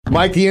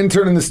Mike, the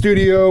intern in the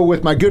studio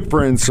with my good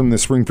friends from the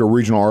Springfield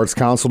Regional Arts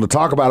Council to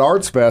talk about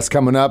ArtsFest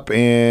coming up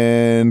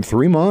in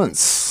 3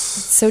 months.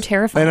 So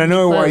terrifying. And I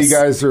know why you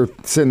guys are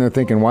sitting there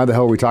thinking, why the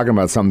hell are we talking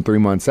about something 3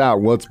 months out?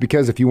 Well, it's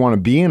because if you want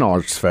to be in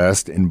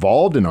ArtsFest,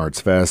 involved in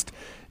ArtsFest,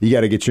 you got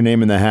to get your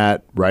name in the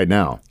hat right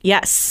now.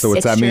 Yes. So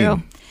what's that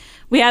mean?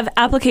 We have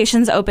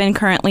applications open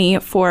currently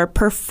for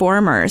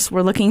performers.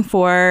 We're looking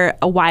for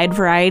a wide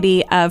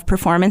variety of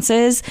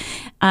performances.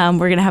 We're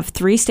going to have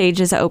 3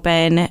 stages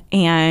open,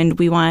 and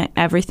we want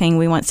everything.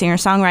 We want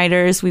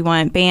singer-songwriters. We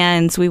want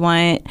bands. We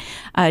want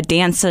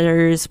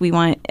dancers. We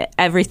want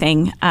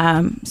everything.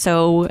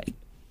 So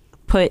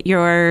put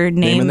your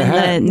name in the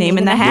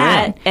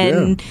hat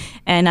and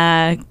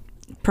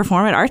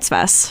perform at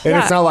ArtsFest. And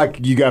it's not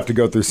like you have to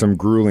go through some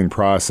grueling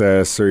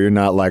process, or you're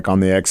not like on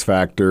the X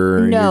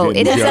Factor. No,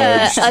 it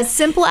is a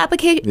simple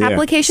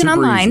application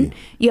online. Easy.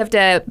 You have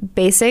to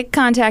basic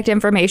contact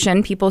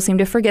information. People seem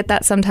to forget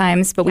that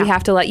sometimes, but we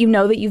have to let you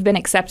know that you've been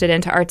accepted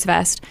into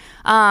ArtsFest.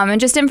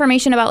 And just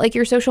information about like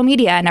your social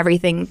media and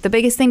everything. The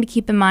biggest thing to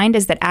keep in mind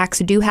is that acts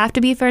do have to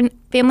be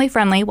family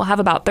friendly. We'll have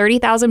about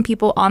 30,000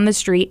 people on the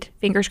street,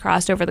 fingers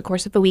crossed, over the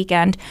course of the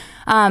weekend.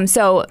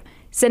 So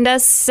Send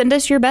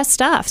us your best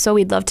stuff. So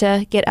we'd love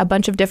to get a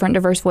bunch of different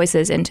diverse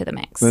voices into the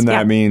mix. And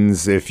that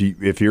means if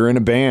you're in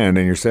a band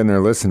and you're sitting there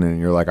listening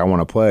and you're like, I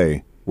want to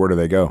play, where do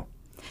they go?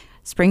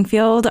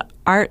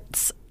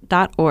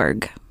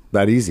 SpringfieldArts.org.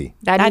 That easy.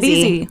 That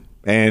easy.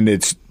 And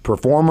it's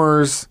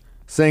performers,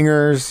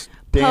 singers,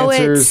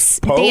 dancers,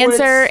 poets,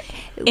 dancer,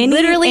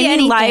 literally any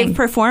anything. live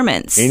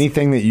performance.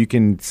 Anything that you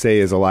can say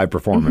is a live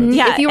performance. Mm-hmm.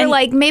 Yeah, if you were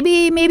like,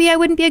 maybe I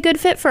wouldn't be a good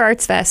fit for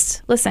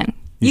ArtsFest. Listen.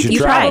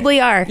 You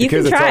probably are. You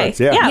can try. Arts.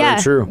 Yeah,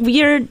 very true.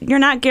 You're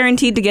not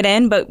guaranteed to get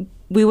in, but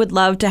we would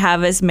love to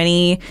have as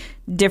many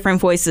different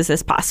voices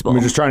as possible.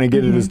 We're just trying to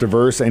get it as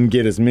diverse and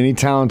get as many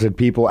talented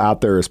people out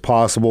there as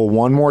possible.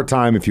 One more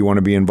time, if you want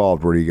to be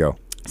involved, where do you go?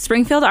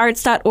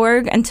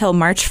 SpringfieldArts.org until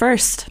March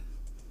 1st.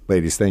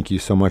 Ladies, thank you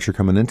so much for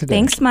coming in today.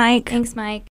 Thanks, Mike. Thanks, Mike.